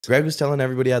Greg was telling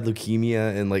everybody I had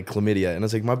leukemia and like chlamydia, and I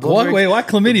was like, my blood. Wait, why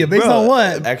chlamydia? Based on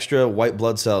what? Extra white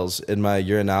blood cells in my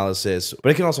urinalysis,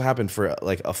 but it can also happen for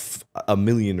like a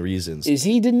million reasons. Is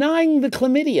he denying the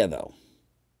chlamydia though?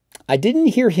 I didn't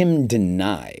hear him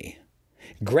deny.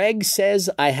 Greg says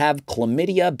I have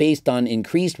chlamydia based on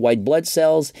increased white blood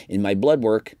cells in my blood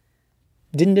work.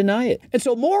 Didn't deny it. And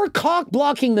so more cock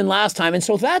blocking than last time. And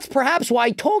so that's perhaps why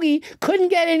Togi couldn't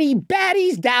get any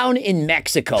baddies down in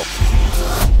Mexico.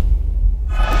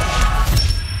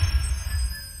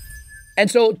 And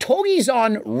so Togi's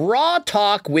on Raw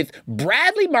Talk with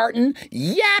Bradley Martin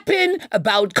yapping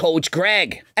about Coach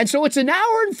Greg. And so it's an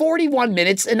hour and 41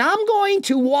 minutes, and I'm going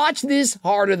to watch this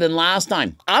harder than last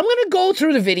time. I'm going to go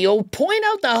through the video, point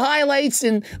out the highlights,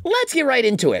 and let's get right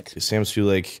into it. Sam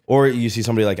Sulik, or you see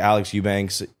somebody like Alex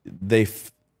Eubanks,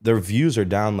 their views are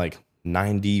down like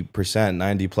 90%,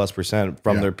 90+%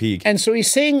 from their peak. And so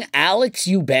he's saying Alex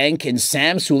Eubank and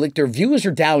Sam Sulik, their views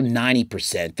are down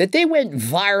 90%, that they went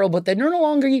viral, but they're no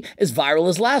longer as viral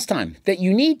as last time, that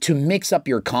you need to mix up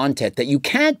your content, that you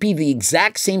can't be the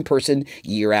exact same person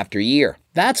year after year.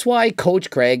 That's why Coach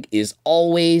Greg is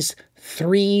always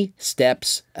 3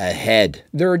 steps ahead.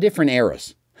 There are different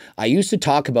eras. I used to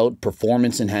talk about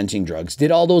performance-enhancing drugs, did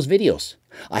all those videos.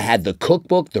 I had the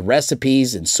cookbook, the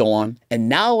recipes, and so on. And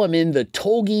now I'm in the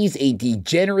Togi's a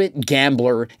degenerate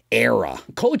gambler era.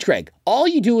 Coach Greg, all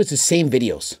you do is the same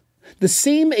videos. The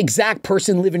same exact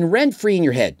person living rent-free in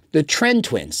your head. The Trend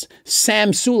Twins,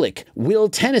 Sam Sulik, Will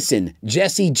Tennyson,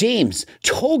 Jesse James,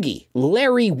 Togi,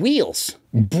 Larry Wheels,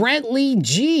 Brentley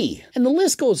G, and the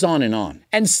list goes on.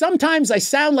 And sometimes I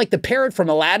sound like the parrot from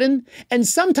Aladdin, and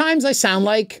sometimes I sound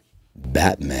like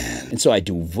Batman. And so I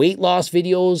do weight loss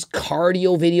videos,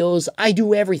 cardio videos, I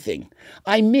do everything.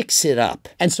 I mix it up.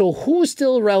 And so who's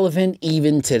still relevant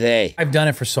even today? I've done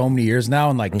it for so many years now,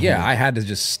 and like, yeah, I had to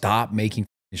just stop making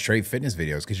straight fitness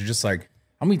videos because you're just like,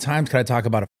 how many times can I talk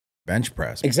about a bench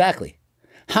press? Exactly.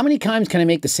 How many times can I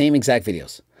make the same exact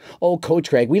videos? Oh, Coach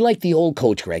Greg, we like the old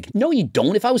Coach Greg. No, you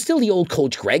don't. If I was still the old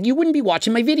Coach Greg, you wouldn't be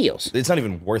watching my videos. It's not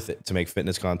even worth it to make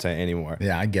fitness content anymore.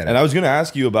 Yeah, I get it. And I was going to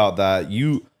ask you about that.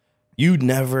 You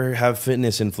never have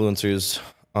fitness influencers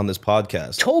on this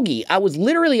podcast. Togi, I was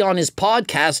literally on his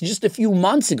podcast just a few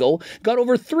months ago, got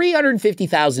over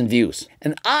 350,000 views.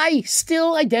 And I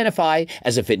still identify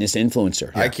as a fitness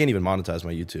influencer. I can't even monetize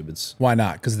my YouTube. Why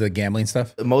not? Because of the gambling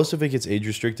stuff? Most of it gets age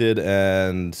restricted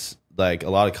and like a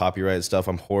lot of copyright stuff.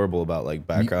 I'm horrible about like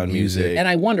background music. And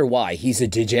I wonder why. He's a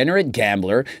degenerate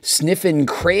gambler, sniffing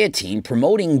creatine,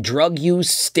 promoting drug use,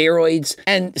 steroids,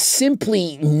 and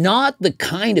simply not the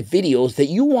kind of videos that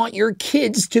you want your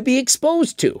kids to be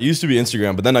exposed to. It used to be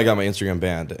Instagram, but then I got my Instagram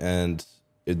banned, and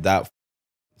that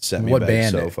set me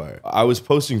back so far. I was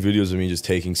posting videos of me just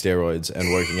taking steroids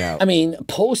and working out. I mean,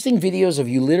 posting videos of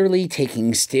you literally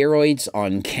taking steroids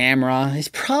on camera is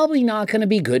probably not going to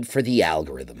be good for the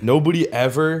algorithm. Nobody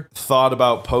ever thought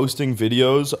about posting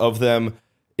videos of them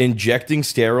injecting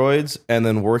steroids and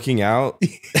then working out.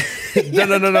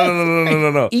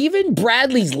 No. Even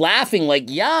Bradley's laughing like,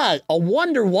 yeah, I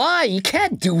wonder why. You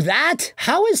can't do that.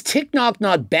 How is TikTok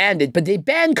not banned it, but they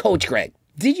banned Coach Greg?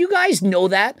 Did you guys know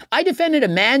that? I defended a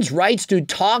man's rights to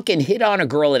talk and hit on a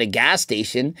girl at a gas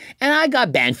station, and I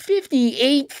got banned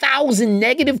 58,000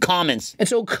 negative comments. And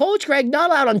so Coach Greg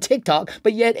not allowed on TikTok,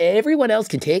 but yet everyone else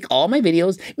can take all my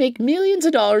videos, make millions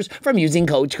of dollars from using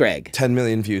Coach Greg. 10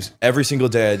 million views every single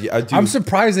day. I'm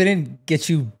surprised they didn't get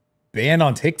you banned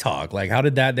on TikTok. Like, how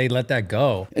did they let that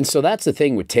go? And so that's the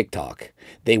thing with TikTok.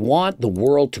 They want the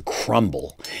world to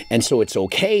crumble. And so it's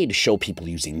okay to show people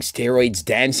using steroids,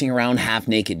 dancing around half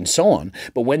naked, and so on.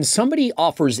 But when somebody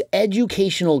offers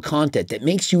educational content that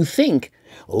makes you think,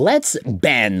 let's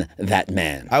ban that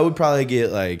man. I would probably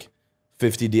get like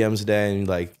 50 DMs a day and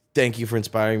like, thank you for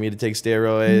inspiring me to take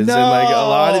steroids. No. And like a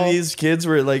lot of these kids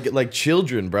were like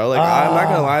children, bro. Like I'm not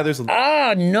gonna lie, there's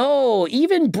no.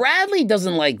 Even Bradley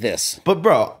doesn't like this. But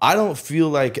bro, I don't feel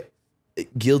like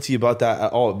guilty about that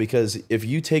at all, because if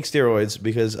you take steroids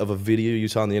because of a video you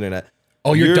saw on the internet,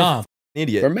 oh, you're dumb.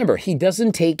 Idiot. Remember, he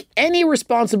doesn't take any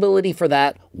responsibility for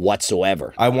that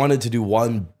whatsoever. I wanted to do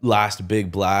one last big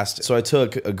blast. So I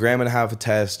took 1.5 grams of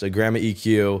test, 1 gram of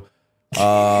EQ,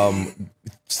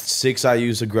 6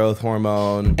 IUs of growth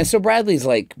hormone. And so Bradley's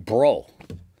like, bro,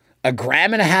 1.5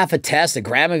 grams of test, 1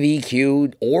 gram of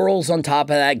EQ, orals on top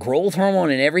of that, growth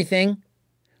hormone and everything.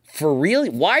 For real?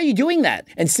 Why are you doing that?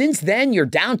 And since then, you're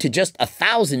down to just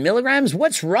 1,000 milligrams?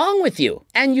 What's wrong with you?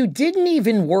 And you didn't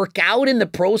even work out in the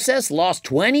process, lost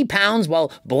 20 pounds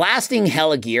while blasting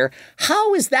hella gear.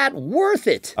 How is that worth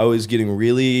it? I was getting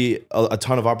really a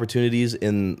ton of opportunities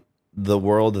in the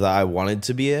world that I wanted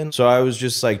to be in. So I was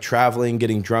just like traveling,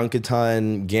 getting drunk a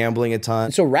ton, gambling a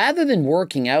ton. So rather than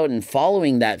working out and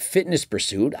following that fitness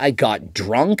pursuit, I got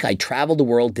drunk, I traveled the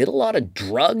world, did a lot of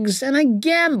drugs, and I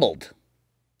gambled.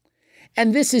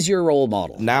 And this is your role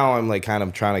model. Now I'm like kind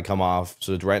of trying to come off.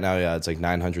 So right now, yeah, it's like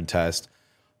 900 tests.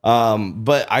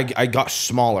 But I got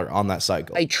smaller on that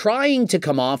cycle. By trying to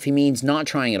come off, he means not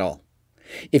trying at all.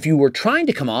 If you were trying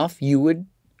to come off, you would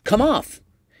come off.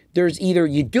 There's either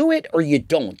you do it or you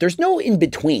don't. There's no in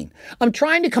between. I'm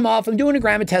trying to come off. I'm doing a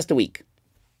gram of test a week.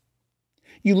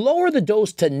 You lower the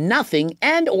dose to nothing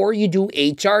and or you do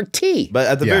HRT. But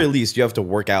at the very least, you have to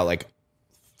work out like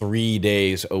 3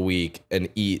 days a week and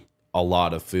eat a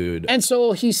lot of food. And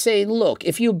so he's saying, look,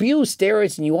 if you abuse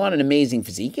steroids and you want an amazing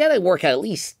physique, you got to work out at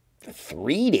least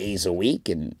 3 days a week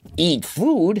and eat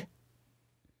food.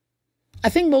 I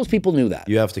think most people knew that.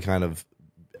 You have to kind of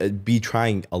be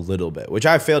trying a little bit, which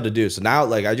I failed to do. So now,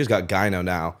 like, I just got gyno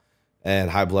now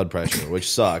and high blood pressure, which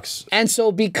sucks. And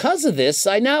so because of this,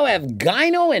 I now have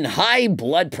gyno and high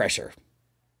blood pressure.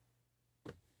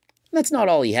 That's not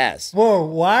all he has. Whoa,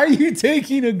 why are you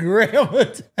taking a gram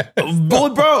of test?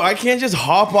 Bro, I can't just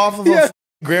hop off of a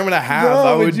gram and a half. Bro,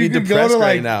 I would be depressed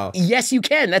right now. Yes, you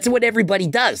can. That's what everybody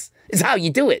does. It's how you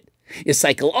do it. You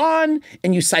cycle on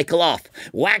and you cycle off.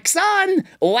 Wax on,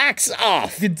 wax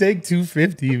off. You could take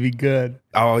 250, you'd be good.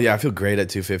 Oh, yeah, I feel great at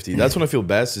 250. That's when I feel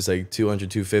best. It's like 200,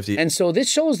 250. And so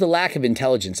this shows the lack of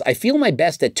intelligence. I feel my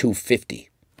best at 250.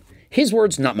 His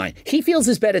words, not mine. He feels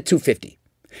his best at 250.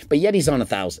 But yet he's on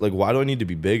 1,000. Like, why do I need to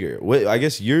be bigger? Wait, I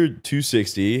guess you're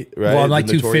 260, right? Well, I'm like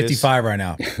 255 right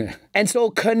now. And so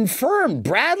confirmed,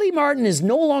 Bradley Martin is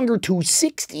no longer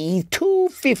 260,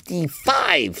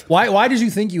 255. Why did you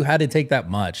think you had to take that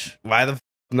much? Why the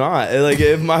not? Like,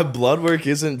 if my blood work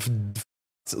isn't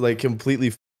like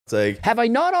completely like. Have I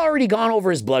not already gone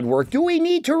over his blood work? Do we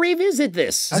need to revisit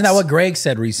this? Isn't that what Greg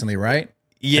said recently, right?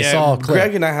 Yeah,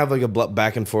 Greg and I have like a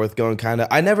back and forth going kind of.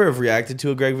 I never have reacted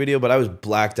to a Greg video, but I was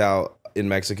blacked out in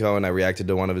Mexico and I reacted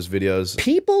to one of his videos.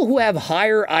 People who have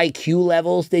higher IQ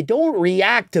levels, they don't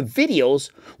react to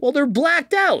videos while they're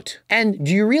blacked out. And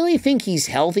do you really think he's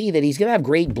healthy, that he's going to have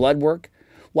great blood work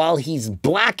while he's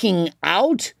blacking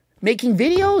out? Making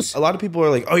videos? A lot of people are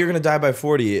like, oh, you're going to die by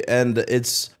 40. And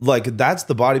it's like, that's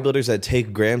the bodybuilders that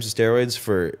take grams of steroids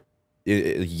for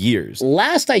years.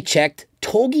 Last I checked,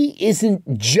 Togi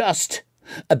isn't just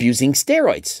abusing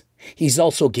steroids. He's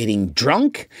also getting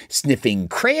drunk, sniffing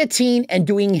creatine, and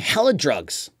doing hella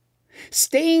drugs.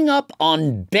 Staying up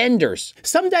on benders,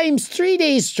 sometimes 3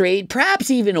 days straight, perhaps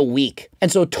even a week.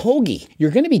 And so Togi,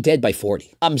 you're going to be dead by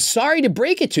 40. I'm sorry to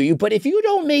break it to you, but if you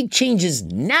don't make changes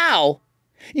now,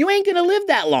 you ain't going to live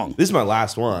that long. This is my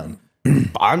last one.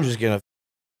 I'm just going to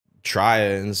try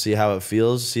it and see how it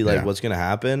feels, see like what's gonna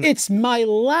happen. It's my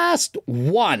last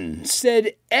one,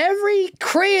 said every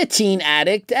creatine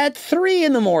addict at 3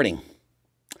 in the morning.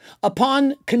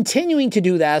 Upon continuing to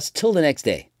do that till the next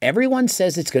day, everyone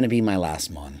says it's gonna be my last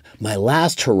one, my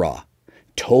last hurrah.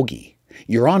 Togi,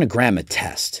 you're on a gram of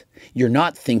test. You're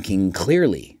not thinking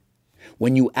clearly.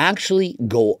 When you actually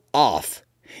go off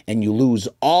and you lose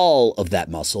all of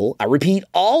that muscle, I repeat,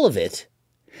 all of it,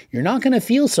 you're not gonna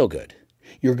feel so good.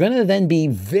 You're going to then be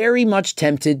very much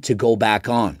tempted to go back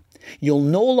on. You'll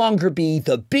no longer be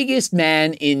the biggest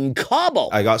man in Cabo.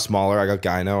 I got smaller. I got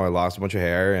gyno. I lost a bunch of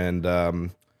hair and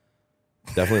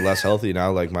definitely less healthy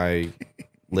now. Like my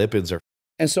lipids are.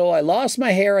 And so I lost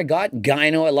my hair. I got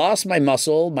gyno. I lost my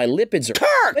muscle. My lipids are.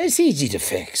 Kirk! It's easy to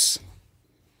fix.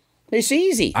 It's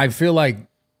easy. I feel like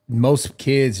most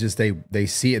kids just, they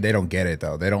see it, they don't get it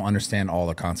though. They don't understand all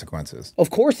the consequences. Of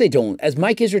course they don't. As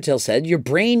Mike Israetel said, your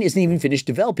brain isn't even finished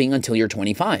developing until you're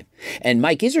 25. And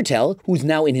Mike Israetel, who's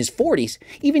now in his 40s,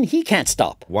 even he can't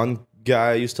stop. One guy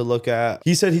I used to look at,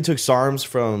 he said he took SARMs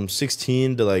from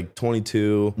 16 to like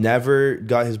 22, never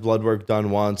got his blood work done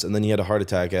once, and then he had a heart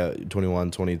attack at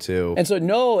 21, 22. And so,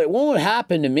 no, it won't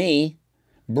happen to me.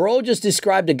 Bro just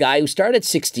described a guy who started at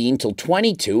 16 till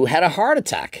 22, had a heart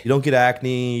attack. You don't get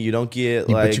acne, you don't get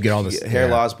like you get all this hair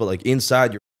loss, but like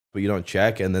inside but you don't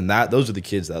check. And then those are the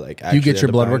kids that like actually you get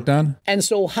your blood work done. And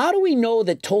so how do we know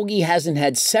that Togi hasn't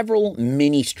had several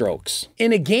mini strokes?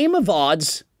 In a game of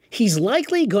odds, he's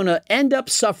likely going to end up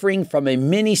suffering from a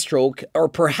mini stroke, or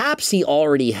perhaps he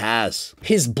already has.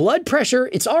 His blood pressure,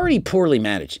 it's already poorly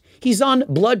managed. He's on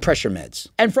blood pressure meds.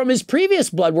 And from his previous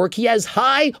blood work, he has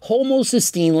high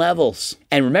homocysteine levels.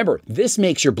 And remember, this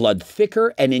makes your blood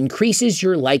thicker and increases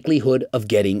your likelihood of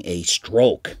getting a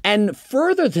stroke. And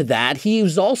further to that, he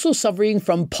was also suffering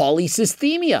from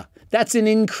polycythemia. That's an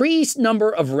increased number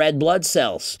of red blood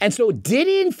cells. And so did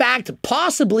he in fact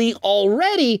possibly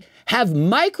already have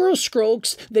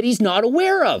microstrokes that he's not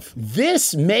aware of?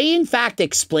 This may in fact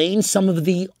explain some of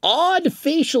the odd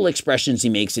facial expressions he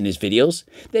makes in his videos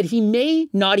that he may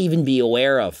not even be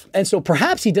aware of. And so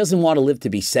perhaps he doesn't want to live to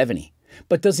be 70.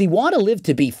 But does he want to live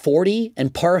to be 40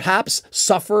 and perhaps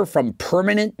suffer from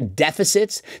permanent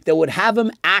deficits that would have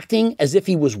him acting as if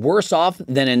he was worse off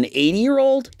than an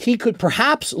 80-year-old? He could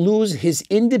perhaps lose his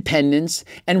independence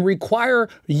and require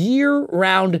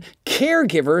year-round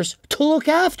caregivers to look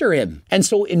after him. And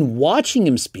so in watching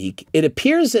him speak, it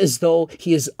appears as though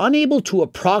he is unable to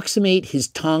approximate his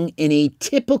tongue in a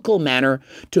typical manner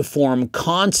to form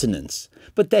consonants,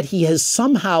 but that he has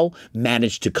somehow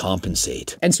managed to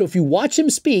compensate. And so if you watch him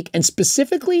speak and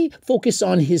specifically focus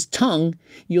on his tongue,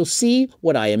 you'll see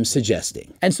what I am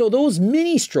suggesting. And so those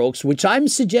mini strokes, which I'm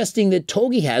suggesting that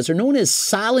Togi has, are known as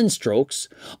silent strokes,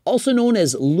 also known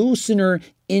as Loosener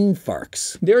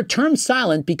infarcts. They're termed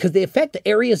silent because they affect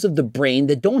areas of the brain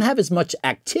that don't have as much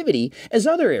activity as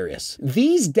other areas.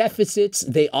 These deficits,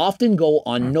 they often go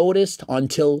unnoticed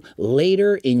until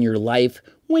later in your life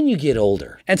when you get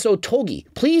older. And so Togi,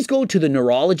 please go to the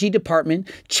neurology department,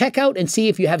 check out and see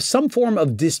if you have some form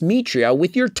of dysmetria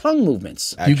with your tongue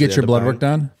movements. You get your blood work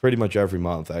done? Pretty much every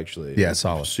month, actually. Yeah,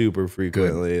 solid. Super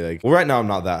frequently. Like, well, right now I'm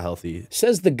not that healthy.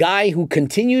 Says the guy who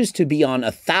continues to be on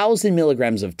 1,000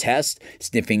 milligrams of test,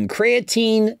 sniffing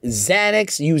creatine,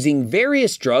 Xanax, using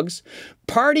various drugs,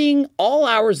 partying all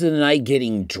hours of the night,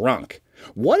 getting drunk.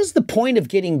 What is the point of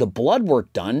getting the blood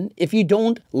work done if you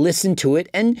don't listen to it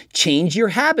and change your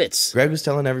habits? Greg was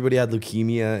telling everybody I had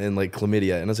leukemia and like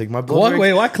chlamydia, and I was like, my blood work,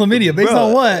 Wait, what chlamydia? Based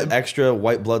on what? Extra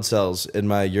white blood cells in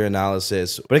my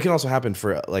urinalysis, but it can also happen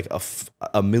for like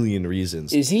a million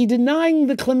reasons. Is he denying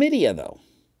the chlamydia though?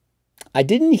 I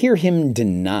didn't hear him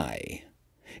deny.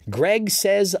 Greg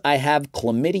says I have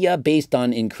chlamydia based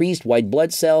on increased white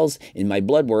blood cells in my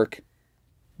blood work.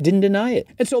 Didn't deny it.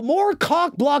 And so more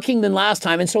cock blocking than last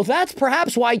time. And so that's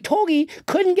perhaps why Togi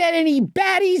couldn't get any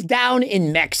baddies down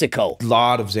in Mexico. A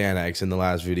lot of Xanax in the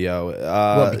last video.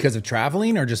 What, because of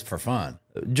traveling or just for fun?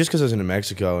 Just because I was in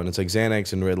Mexico, and it's like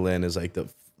Xanax and Ritalin is like the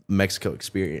Mexico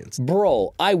experience.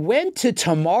 Bro, I went to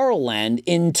Tomorrowland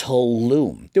in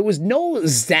Tulum. There was no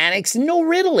Xanax, no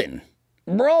Ritalin.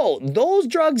 Bro, those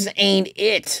drugs ain't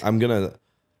it. I'm gonna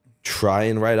try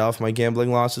and write off my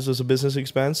gambling losses as a business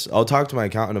expense. I'll talk to my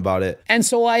accountant about it. And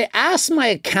so I asked my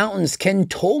accountants, can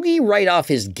Togi write off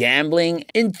his gambling?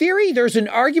 In theory, there's an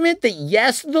argument that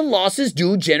yes, the losses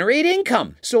do generate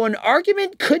income. So an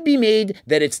argument could be made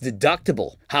that it's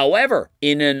deductible. However,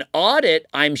 in an audit,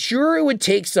 I'm sure it would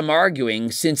take some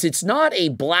arguing since it's not a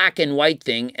black and white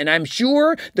thing, and I'm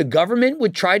sure the government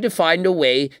would try to find a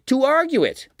way to argue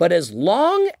it. But as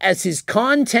long as his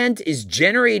content is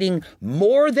generating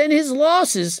more than his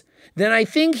losses, then I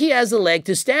think he has a leg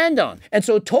to stand on. And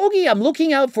so Togi, I'm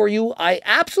looking out for you. I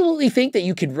absolutely think that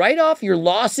you could write off your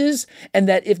losses and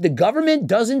that if the government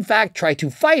does in fact try to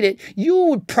fight it, you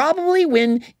would probably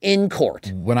win in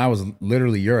court. When I was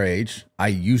literally your age, I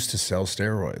used to sell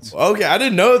steroids. Okay, I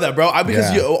didn't know that, bro.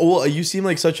 Because you seem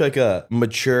like such like a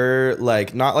mature,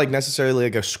 like not like necessarily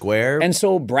like a square. And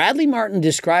so Bradley Martin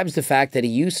describes the fact that he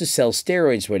used to sell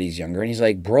steroids when he's younger. And he's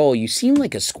like, bro, you seem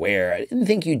like a square. I didn't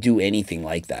think you'd do anything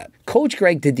like that. Coach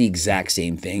Greg did the exact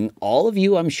same thing. All of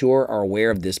you, I'm sure, are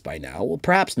aware of this by now. Well,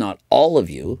 perhaps not all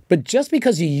of you. But just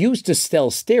because you used to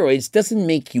sell steroids doesn't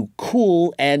make you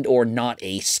cool and or not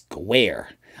a square.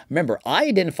 Remember, I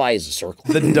identify as a circle.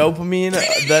 The dopamine,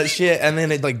 that shit, and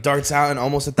then it like darts out and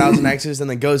almost 1,000 X's and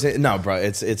then goes in. No, bro,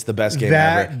 it's the best game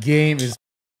ever. That game is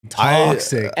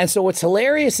toxic. And so what's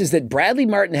hilarious is that Bradley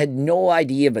Martin had no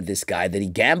idea about this guy, that he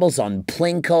gambles on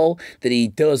Plinko, that he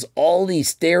does all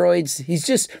these steroids. He's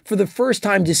just, for the first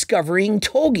time, discovering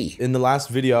Togi. In the last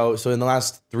video, so in the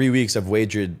last 3 weeks, I've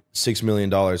wagered $6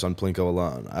 million on Plinko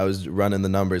alone. I was running the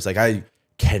numbers. Like, I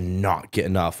cannot get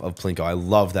enough of Plinko. I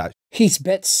love that. He's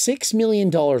bet $6 million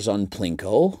on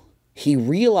Plinko. He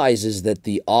realizes that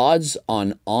the odds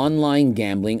on online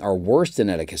gambling are worse than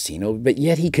at a casino, but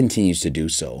yet he continues to do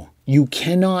so. You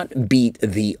cannot beat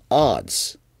the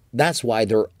odds. That's why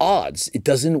they're odds. It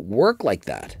doesn't work like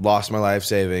that. Lost my life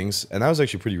savings, and that was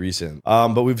actually pretty recent.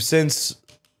 But we've since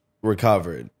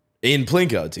recovered. In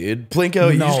Plinko, dude.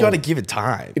 Plinko, you just got to give it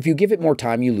time. If you give it more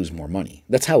time, you lose more money.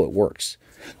 That's how it works.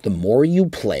 The more you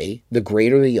play, the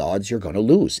greater the odds you're going to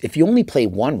lose. If you only play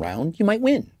one round, you might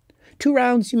win. 2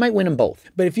 rounds, you might win them both.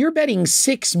 But if you're betting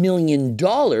 $6 million,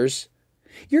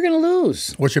 you're going to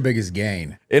lose. What's your biggest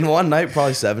gain? In one night,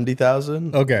 probably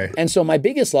 70,000. Okay. And so my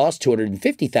biggest loss,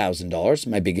 $250,000.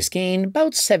 My biggest gain,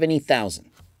 about 70,000.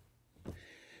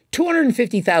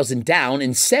 250,000 down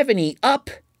and 70 up,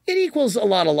 it equals a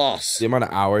lot of loss. The amount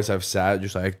of hours I've sat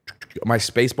just like my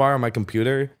space bar on my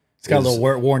computer. It's got a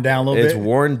little worn down a little bit. It's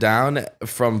worn down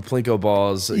from Plinko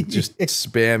balls, just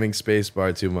spamming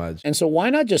spacebar too much. And so why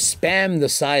not just spam the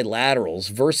side laterals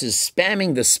versus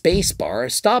spamming the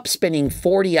spacebar? Stop spending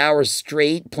 40 hours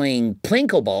straight playing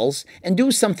Plinko balls and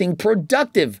do something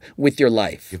productive with your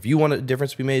life. If you want a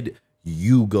difference to be made,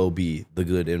 you go be the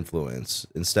good influence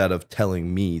instead of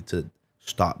telling me to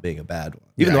stop being a bad one.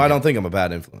 Even though I don't think I'm a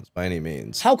bad influence by any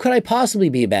means. How could I possibly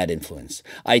be a bad influence?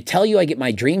 I tell you I get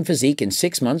my dream physique in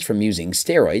 6 months from using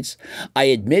steroids. I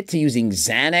admit to using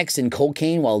Xanax and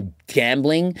cocaine while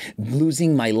gambling,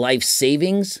 losing my life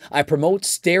savings. I promote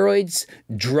steroids,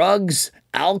 drugs,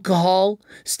 alcohol,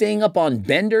 staying up on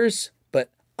benders. But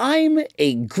I'm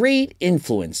a great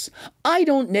influence. I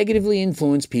don't negatively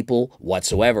influence people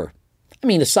whatsoever. I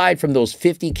mean, aside from those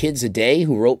 50 kids a day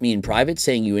who wrote me in private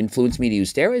saying you influenced me to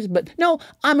use steroids, but no,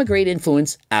 I'm a great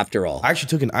influence after all. I actually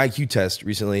took an IQ test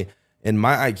recently, and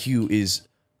my IQ is,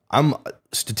 I'm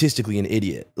statistically an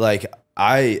idiot. Like,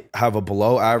 I have a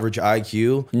below average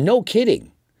IQ. No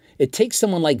kidding. It takes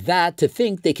someone like that to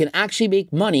think they can actually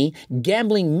make money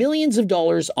gambling millions of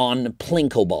dollars on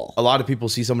Plinko ball. A lot of people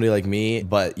see somebody like me,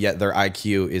 but yet their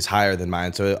IQ is higher than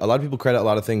mine. So a lot of people credit a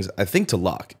lot of things, I think, to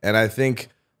luck. And I think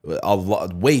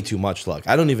way too much luck.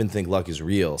 I don't even think luck is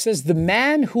real. It says the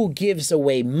man who gives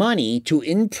away money to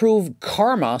improve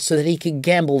karma so that he can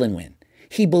gamble and win.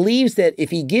 He believes that if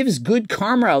he gives good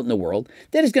karma out in the world,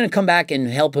 that is going to come back and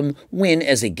help him win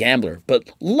as a gambler.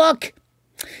 But luck,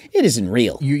 it isn't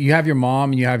real. You have your mom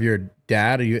and you have your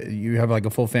dad, or you have like a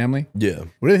full family? Yeah.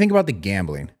 What do they think about the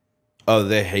gambling? Oh,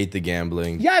 they hate the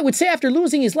gambling. Yeah, I would say after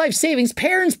losing his life savings,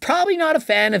 parents probably not a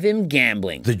fan of him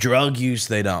gambling. The drug use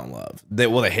they don't love. They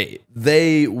hate.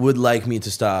 They would like me to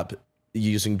stop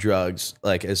using drugs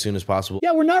like as soon as possible.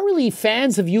 Yeah, we're not really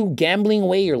fans of you gambling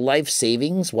away your life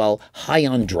savings while high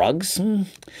on drugs.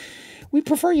 We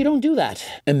prefer you don't do that.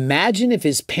 Imagine if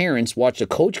his parents watched a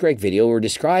Coach Greg video or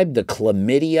described the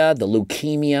chlamydia, the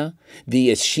leukemia, the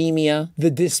ischemia,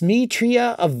 the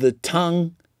dysmetria of the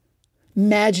tongue.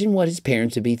 Imagine what his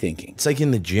parents would be thinking. It's like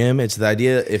in the gym, it's the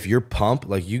idea if your pump,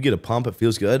 like you get a pump, it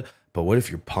feels good, but what if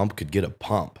your pump could get a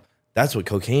pump? That's what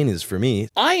cocaine is for me.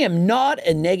 I am not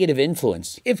a negative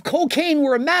influence. If cocaine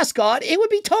were a mascot, it would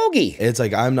be Togi. It's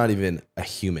like I'm not even a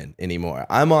human anymore.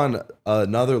 I'm on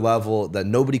another level that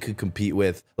nobody could compete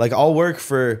with. Like I'll work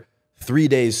for 3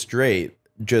 days straight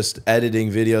just editing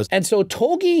videos. And so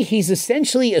Togi, he's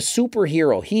essentially a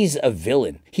superhero. He's a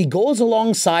villain. He goes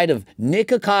alongside of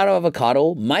Nick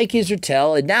Avocado, Mike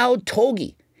Israetel, and now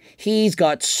Togi. He's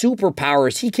got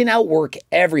superpowers. He can outwork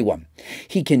everyone.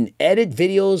 He can edit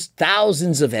videos,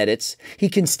 thousands of edits. He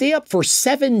can stay up for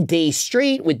 7 days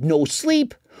straight with no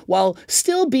sleep, while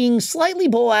still being slightly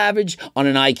below average on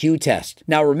an IQ test.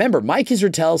 Now remember, Mike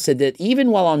Israetel said that even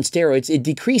while on steroids, it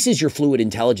decreases your fluid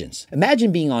intelligence.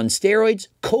 Imagine being on steroids,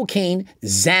 cocaine,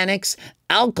 Xanax,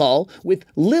 alcohol with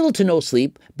little to no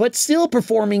sleep, but still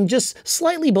performing just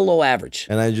slightly below average.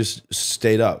 And I just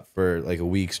stayed up for like a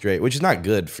week straight, which is not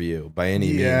good for you by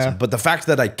any means. But the fact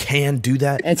that I can do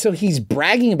that. And so he's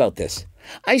bragging about this.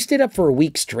 I stayed up for a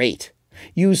week straight.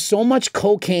 Use so much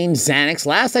cocaine, Xanax.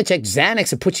 Last I checked,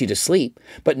 Xanax, it puts you to sleep,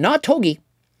 but not Togi.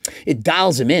 It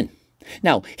dials him in.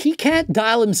 Now, he can't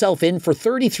dial himself in for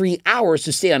 33 hours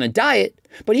to stay on a diet,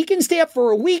 but he can stay up for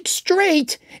a week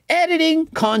straight editing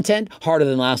content harder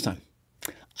than last time.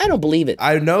 I don't believe it.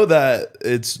 I know that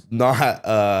it's not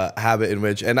a habit in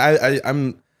which, and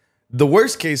I'm the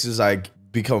worst case is I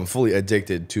become fully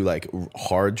addicted to like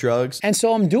hard drugs. And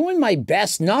so I'm doing my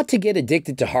best not to get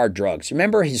addicted to hard drugs.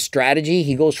 Remember his strategy?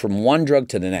 He goes from one drug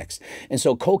to the next. And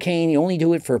so cocaine, you only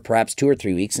do it for perhaps 2 or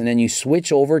 3 weeks, and then you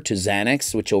switch over to Xanax,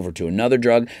 switch over to another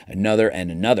drug, another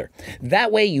and another.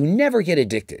 That way you never get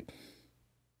addicted.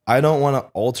 I don't want to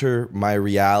alter my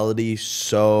reality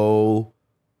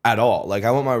at all. Like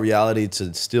I want my reality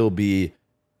to still be,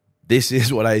 this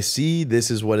is what I see, this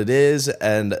is what it is,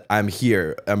 and I'm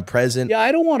here, I'm present. Yeah,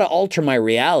 I don't want to alter my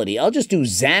reality. I'll just do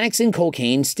Xanax and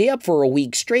cocaine, stay up for a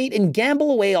week straight, and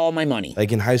gamble away all my money.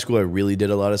 Like in high school, I really did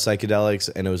a lot of psychedelics,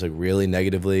 and it was like really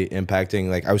negatively impacting.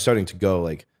 Like I was starting to go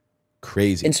like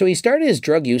crazy. And so he started his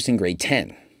drug use in grade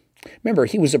 10. Remember,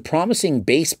 he was a promising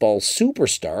baseball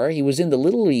superstar. He was in the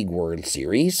Little League World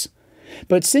Series.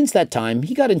 But since that time,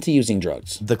 he got into using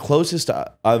drugs. The closest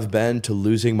I've been to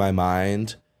losing my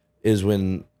mind is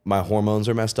when my hormones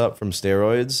are messed up from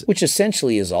steroids. Which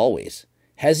essentially is always.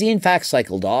 Has he in fact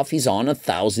cycled off? He's on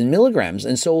 1,000 milligrams.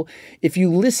 And so if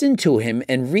you listen to him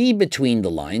and read between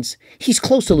the lines, he's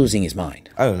close to losing his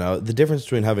mind. I don't know. The difference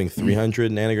between having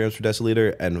 300 nanograms per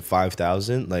deciliter and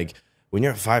 5,000, like when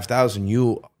you're at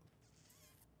 5,000,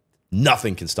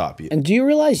 nothing can stop you. And do you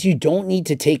realize you don't need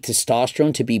to take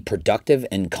testosterone to be productive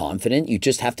and confident? You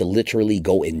just have to literally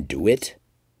go and do it.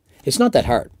 It's not that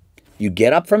hard. You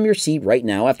get up from your seat right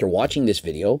now after watching this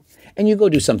video and you go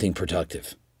do something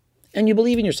productive. And you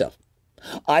believe in yourself.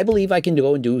 I believe I can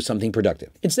go and do something productive.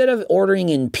 Instead of ordering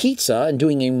in pizza and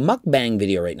doing a mukbang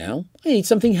video right now, I need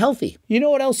something healthy. You know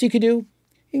what else you could do?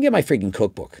 You can get my freaking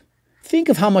cookbook. Think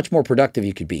of how much more productive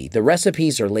you could be. The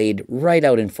recipes are laid right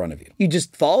out in front of you. You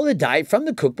just follow the diet from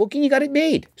the cookbook and you got it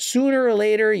made. Sooner or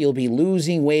later, you'll be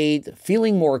losing weight,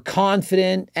 feeling more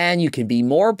confident, and you can be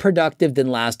more productive than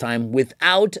last time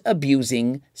without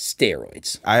abusing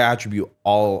steroids. I attribute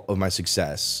all of my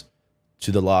success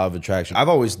to the law of attraction. I've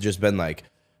always just been like,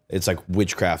 it's like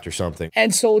witchcraft or something.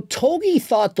 And so Togi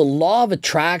thought the law of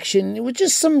attraction, it was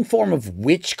just some form of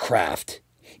witchcraft.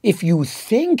 If you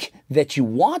think that you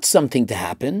want something to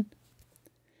happen,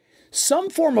 some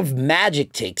form of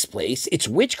magic takes place, it's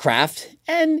witchcraft,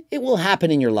 and it will happen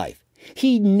in your life.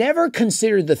 He never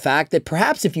considered the fact that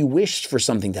perhaps if you wished for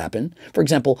something to happen, for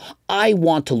example, I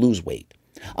want to lose weight.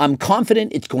 I'm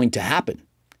confident it's going to happen.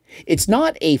 It's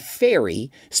not a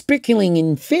fairy sprinkling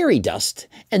in fairy dust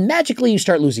and magically you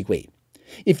start losing weight.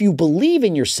 If you believe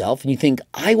in yourself and you think,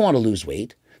 I want to lose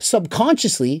weight,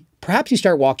 subconsciously, perhaps you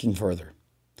start walking further.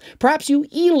 Perhaps you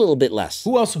eat a little bit less.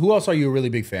 Who else are you a really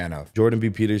big fan of? Jordan B.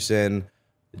 Peterson,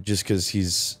 just because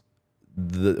he's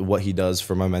what he does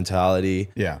for my mentality.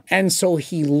 Yeah. And so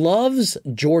he loves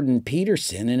Jordan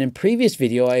Peterson. And in previous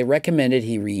video, I recommended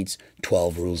he reads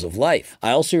 12 Rules of Life.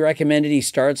 I also recommended he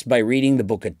starts by reading the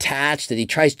book Attached, that he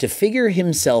tries to figure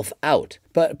himself out.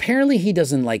 But apparently he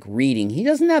doesn't like reading. He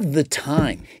doesn't have the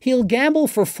time. He'll gamble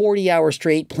for 40 hours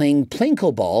straight playing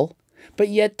Plinko ball, but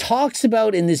yet talks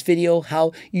about in this video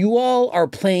how you all are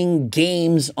playing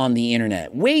games on the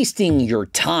internet, wasting your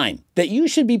time, that you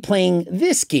should be playing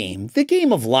this game, the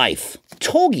game of life.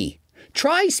 Togi,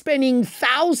 try spending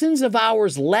thousands of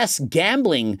hours less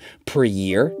gambling per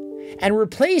year and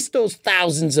replace those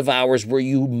thousands of hours where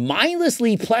you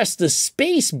mindlessly press the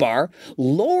space bar,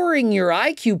 lowering your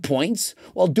IQ points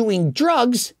while doing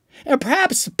drugs, and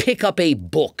perhaps pick up a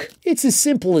book. It's as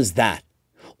simple as that.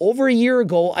 Over a year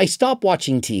ago, I stopped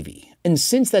watching TV. And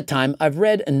since that time, I've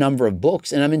read a number of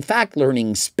books and I'm in fact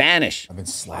learning Spanish. I've been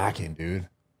slacking, dude.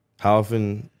 How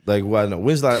often, like, what,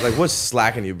 when's that, like, what's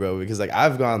slacking you, bro? Because, like,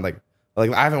 I've gone, like, I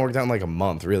haven't worked out in, like, a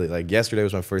month, really. Like, yesterday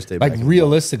was my first day back. Like,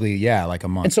 realistically, yeah, like a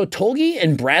month. And so Togi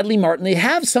and Bradley Martin, they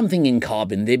have something in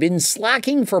common. They've been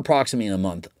slacking for approximately a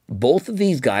month. Both of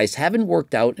these guys haven't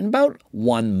worked out in about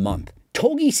 1 month.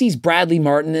 Togi sees Bradley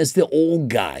Martin as the old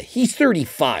guy. He's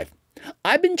 35.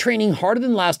 I've been training harder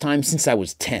than last time since I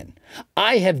was 10.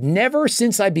 I have never,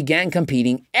 since I began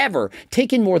competing, ever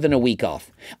taken more than a week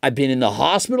off. I've been in the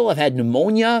hospital, I've had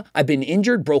pneumonia, I've been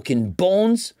injured, broken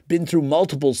bones, been through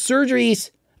multiple surgeries.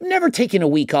 I've never taken a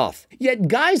week off. Yet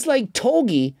guys like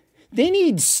Togi, they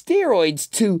need steroids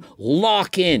to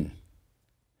lock in.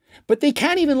 But they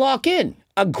can't even lock in.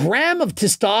 A gram of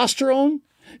testosterone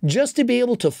just to be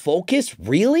able to focus,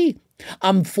 really?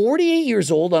 I'm 48 years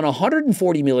old on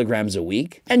 140 milligrams a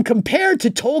week, and compared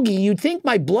to Togi, you'd think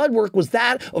my blood work was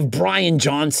that of Brian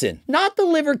Johnson, not the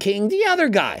Liver King, the other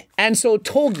guy. And so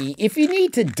Togi, if you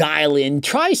need to dial in,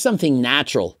 try something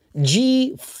natural.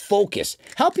 G, focus.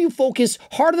 Help you focus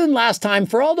harder than last time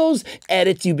for all those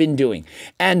edits you've been doing.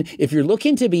 And if you're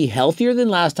looking to be healthier than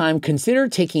last time, consider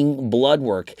taking blood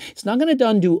work. It's not going to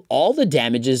undo all the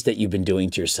damages that you've been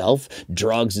doing to yourself,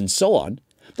 drugs and so on,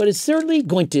 but it's certainly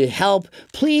going to help.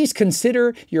 Please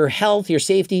consider your health, your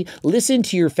safety, listen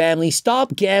to your family,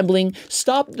 stop gambling,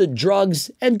 stop the drugs,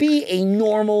 and be a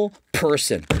normal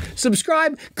person.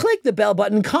 Subscribe, click the bell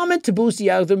button, comment to boost the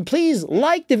algorithm. Please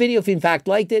like the video if you in fact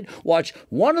liked it. Watch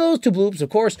one of those two bloops, of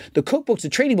course, the cookbooks, the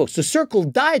training books, the Circle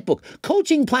diet book,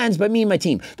 coaching plans by me and my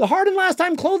team, the Hard and Last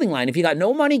Time clothing line. If you got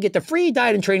no money, get the free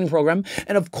diet and training program.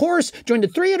 And of course, join the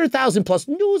 300,000 plus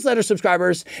newsletter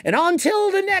subscribers. And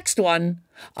until the next one,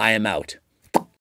 I am out.